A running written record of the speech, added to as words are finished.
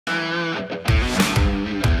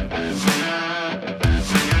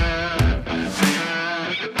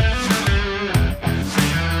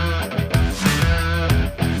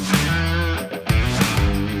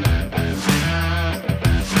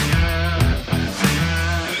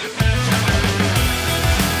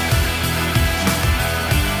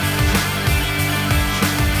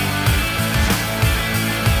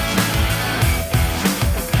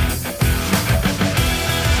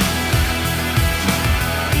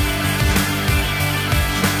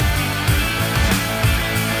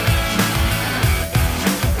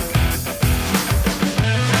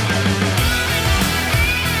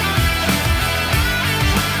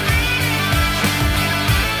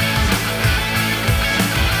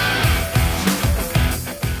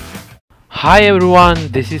Hi everyone,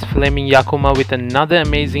 this is Flaming Yakuma with another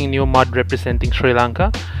amazing new mod representing Sri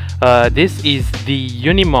Lanka. This is the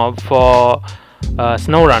UniAIMOV for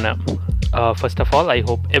Snowrunner. First of all, I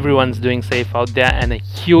hope everyone's doing safe out there, and a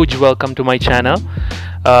huge welcome to my channel.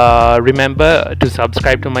 Remember to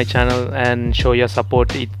subscribe to my channel and show your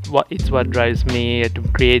support. It's what drives me to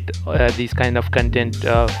create these kind of content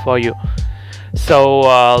for you. So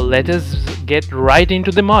let us get right into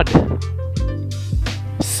the mod.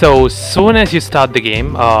 So soon as you start the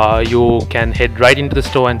game, you can head right into the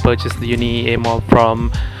store and purchase the UniAIMOV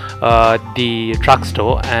from the truck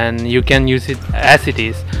store, and you can use it as it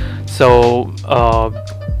is. So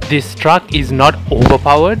this truck is not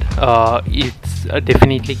overpowered. It's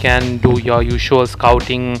definitely can do your usual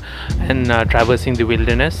scouting and traversing the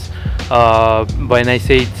wilderness. When I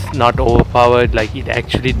say it's not overpowered, like it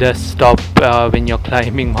actually does stop when you're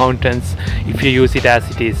climbing mountains if you use it as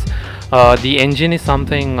it is. The engine is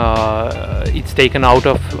something it's taken out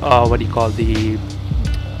of what do you call the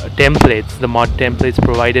templates, the mod templates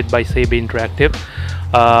provided by Saber Interactive.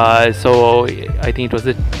 So I think it was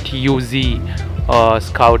a TUZ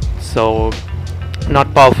Scout, so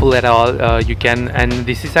not powerful at all. You can, and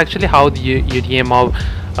this is actually how the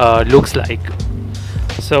UniAIMOV looks like.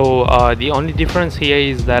 So the only difference here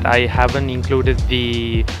is that I haven't included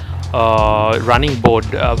the running board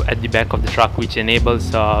at the back of the truck, which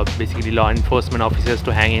enables basically law enforcement officers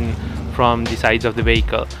to hang in from the sides of the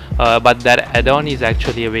vehicle, but that add-on is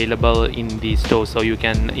actually available in the store, so you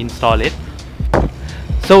can install it.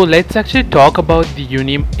 So let's actually talk about the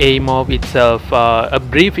UniAIMOV itself. A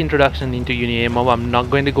brief introduction into UniAIMOV. I'm not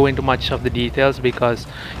going to go into much of the details because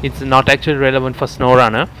it's not actually relevant for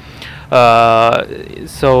Snowrunner.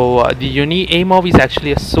 So the UniAIMOV is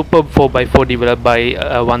actually a superb 4x4 developed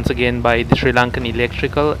by once again by the Sri Lankan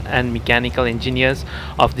electrical and mechanical engineers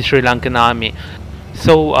of the Sri Lankan army.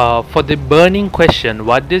 So for the burning question,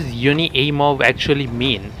 what does UniAIMOV actually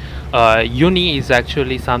mean? Uni is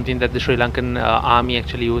actually something that the Sri Lankan army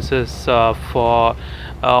actually uses for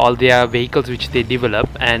all their vehicles which they develop,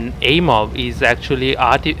 and AIMOV is actually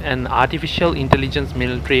an artificial intelligence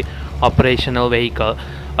military operational vehicle.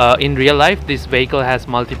 In real life, this vehicle has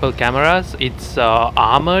multiple cameras. It's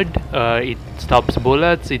armored, it stops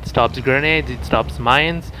bullets, it stops grenades, it stops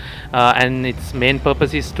mines, and its main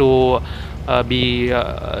purpose is to be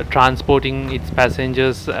transporting its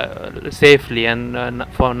passengers safely and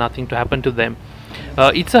for nothing to happen to them.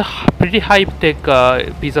 It's a pretty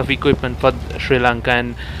high-tech piece of equipment for Sri Lanka,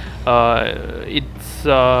 and it's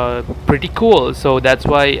pretty cool. So that's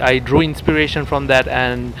why I drew inspiration from that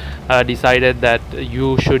and decided that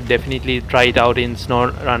you should definitely try it out in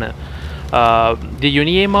Snowrunner. The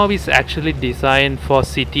UniAIMOV is actually designed for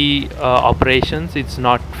city operations. It's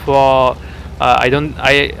not for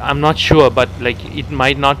I'm not sure, but like it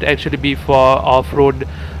might not actually be for off-road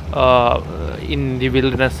in the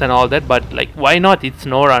wilderness and all that, but like why not? It's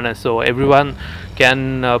Snowrunner, so everyone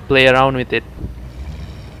can play around with it.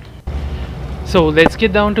 So let's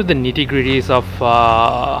get down to the nitty-gritties of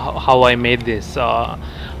how I made this.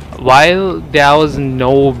 While there was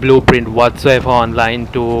no blueprint whatsoever online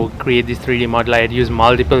to create this 3D model, I had used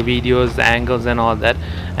multiple videos, angles and all that,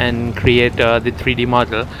 and create the 3D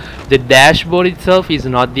model. The dashboard itself is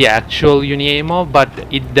not the actual UniAIMOV, but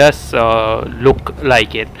it does look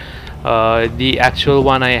like it. The actual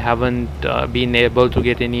one, I haven't been able to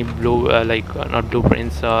get any not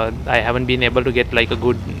blueprints. I haven't been able to get like a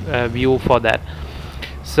good view for that.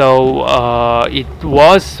 So it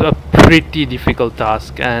was a pretty difficult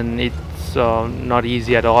task, and it's not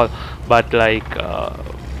easy at all, but like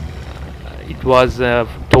it was a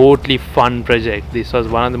totally fun project. This was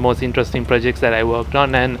one of the most interesting projects that I worked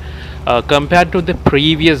on, and compared to the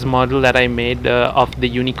previous model that I made of the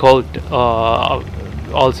Unicolt,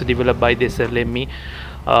 also developed by this LME,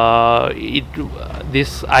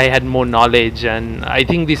 this I had more knowledge, and I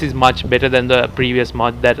think this is much better than the previous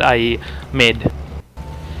mod that I made.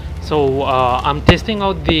 So I'm testing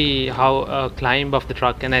out the climb of the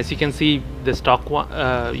truck, and as you can see, the stock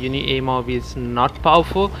UniAIMOV is not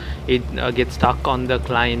powerful. It gets stuck on the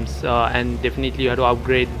climbs, and definitely you have to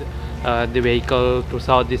upgrade the vehicle to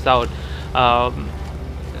sort this out.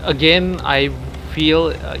 Again, I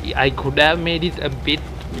feel I could have made it a bit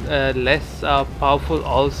less powerful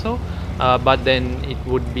also, but then it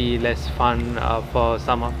would be less fun for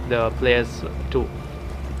some of the players too.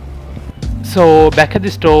 So back at the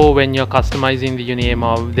store, when you're customizing the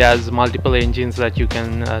UniAIMOV, there's multiple engines that you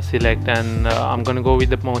can select, and I'm gonna go with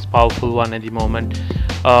the most powerful one at the moment.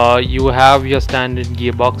 You have your standard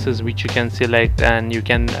gearboxes which you can select, and you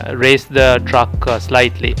can raise the truck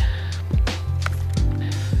slightly.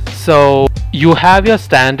 So You have your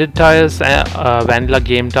standard tires, vanilla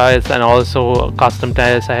game tires, and also custom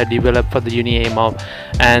tires I had developed for the UniAIMOV,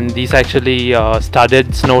 and these actually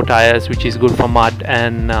studded snow tires, which is good for mud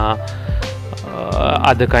and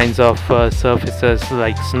other kinds of surfaces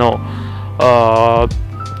like snow.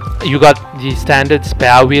 You got the standard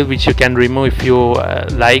spare wheel, which you can remove if you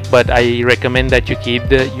like, but I recommend that you keep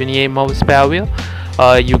the UniAIMOV spare wheel.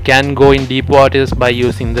 You can go in deep waters by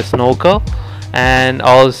using the snorkel, and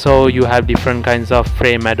also you have different kinds of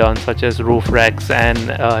frame add-ons such as roof racks and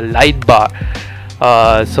light bar.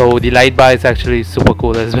 So the light bar is actually super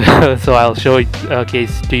cool as well. So I'll show it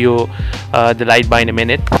case to you the light bar in a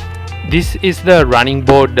minute. This is the running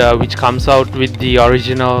board which comes out with the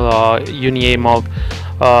original UniAIMOV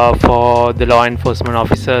for the law enforcement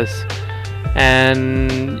officers,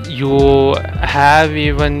 and you have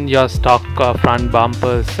even your stock front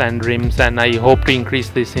bumpers and rims, and I hope to increase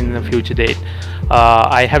this in a future date.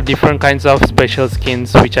 I have different kinds of special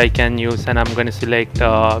skins which I can use, and I'm going to select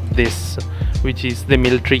this, which is the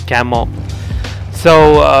military camo.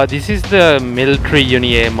 So this is the military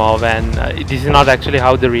UniAIMOV, and this is not actually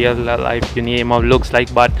how the real life UniAIMOV looks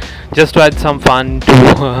like, but just to add some fun to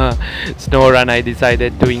Snowrunner, I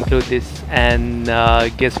decided to include this. And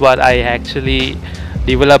guess what, I actually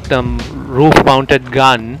developed a roof mounted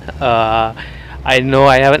gun. I know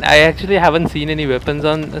I actually haven't seen any weapons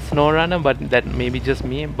on Snowrunner, but that may be just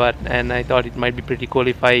me. And I thought it might be pretty cool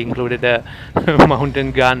if I included a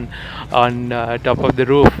mountain gun on top of the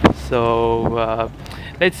roof. So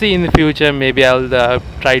let's see in the future. Maybe I'll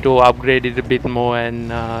try to upgrade it a bit more, and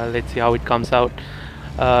let's see how it comes out.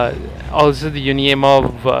 Also, the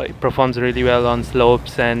UniAIMOV performs really well on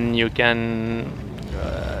slopes, and you can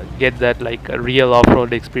get that like a real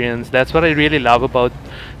off-road experience. That's what I really love about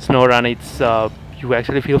Snowrunner. It's you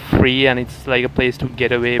actually feel free, and it's like a place to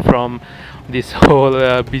get away from this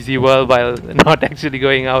whole busy world while not actually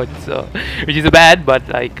going out. So, which is bad, but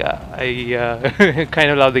like I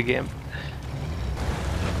kind of love the game.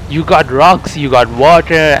 You got rocks, you got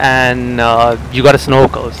water, and you got a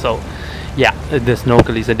snorkel. So yeah, the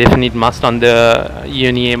snorkel is a definite must on the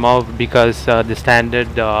UniAIMOV, because the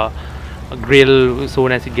standard grill,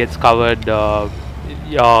 soon as it gets covered,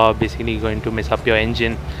 you're basically going to mess up your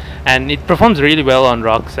engine. And it performs really well on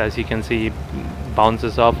rocks, as you can see,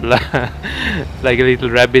 bounces off like a little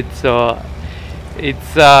rabbit. So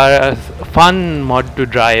it's a fun mod to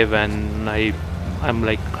drive, and I'm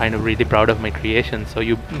like kind of really proud of my creation, so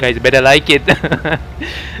you guys better like it.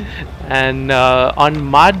 And on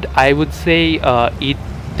mud, I would say it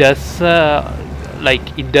does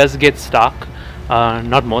it does get stuck.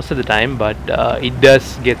 Not most of the time, but it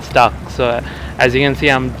does get stuck. So as you can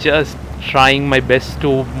see, I'm just trying my best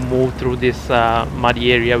to move through this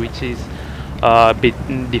muddy area, which is a bit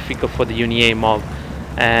difficult for the UniAIMOV,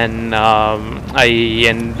 and I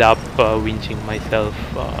end up winching myself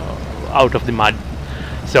out of the mud.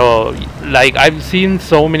 So like I've seen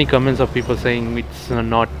so many comments of people saying it's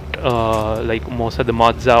not like most of the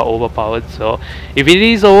mods are overpowered. So if it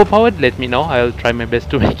is overpowered, let me know. I'll try my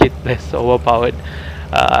best to make it less overpowered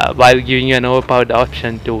while giving you an overpowered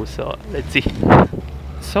option too. So let's see.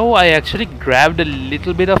 So I actually grabbed a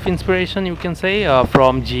little bit of inspiration, you can say,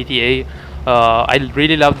 from GTA. I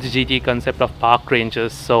really love the GTA concept of park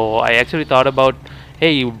rangers, so I actually thought about,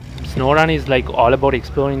 hey, Snowrun is like all about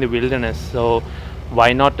exploring the wilderness, so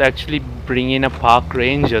why not actually bring in a park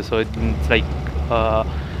ranger? So it's like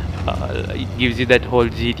it gives you that whole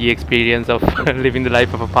GTA experience of living the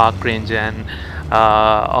life of a park ranger and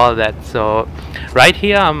all that. So right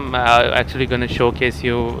here I'm actually going to showcase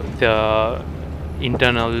you the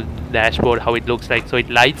internal dashboard, how it looks like. So it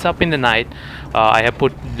lights up in the night. I have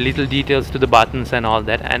put little details to the buttons and all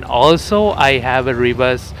that, and also I have a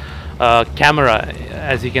reverse camera,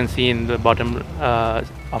 as you can see in the bottom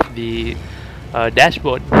of the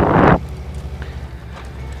dashboard.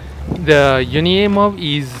 The UniAIMOV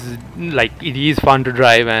is like, it is fun to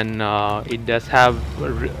drive, and it does have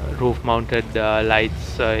roof mounted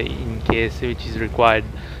lights in case which is required.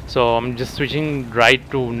 So I'm just switching right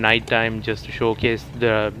to nighttime just to showcase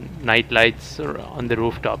the night lights on the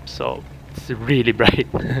rooftop. So it's really bright.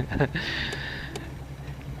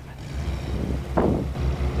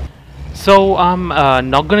 So I'm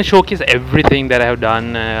not going to showcase everything that I have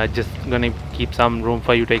done, just going to keep some room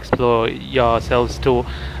for you to explore yourselves too.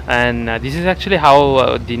 And this is actually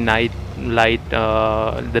how the night light,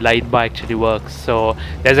 the light bar actually works. So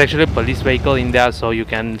there's actually a police vehicle in there, so you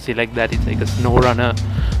can select that. It's like a Snowrunner,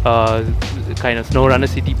 kind of Snowrunner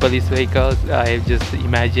city police vehicle. I've just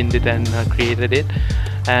imagined it and created it.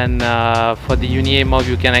 And for the UniAIMOV,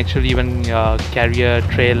 you can actually even carry a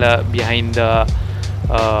trailer behind the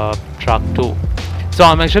truck too. So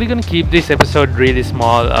I'm actually gonna keep this episode really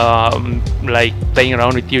small, like playing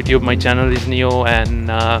around with YouTube. My channel is new, and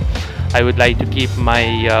I would like to keep my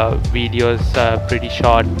videos pretty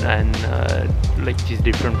short and like just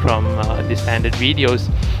different from the standard videos.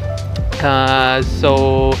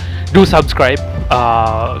 So do subscribe.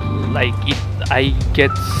 Like it, I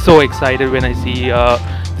get so excited when I see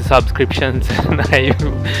the subscriptions, and I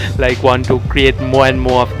like want to create more and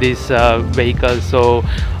more of these vehicles. So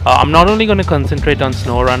I'm not only going to concentrate on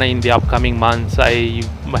Snowrunner in the upcoming months. I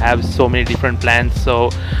have so many different plans, so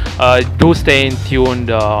do stay in tuned.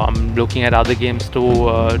 I'm looking at other games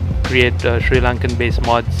to create Sri Lankan based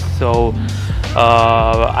mods. So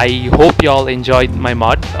I hope you all enjoyed my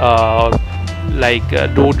mod.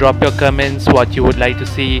 Do drop your comments what you would like to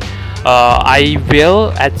see. I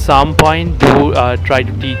will at some point do try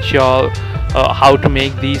to teach y'all how to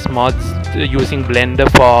make these mods using Blender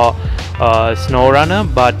for Snowrunner,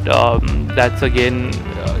 but that's again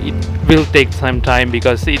it will take some time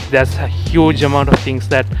because there's a huge amount of things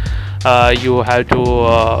that you have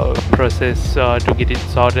to process to get it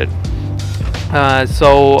sorted.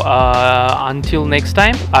 So until next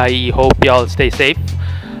time, I hope y'all stay safe,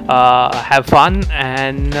 have fun,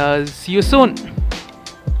 and see you soon.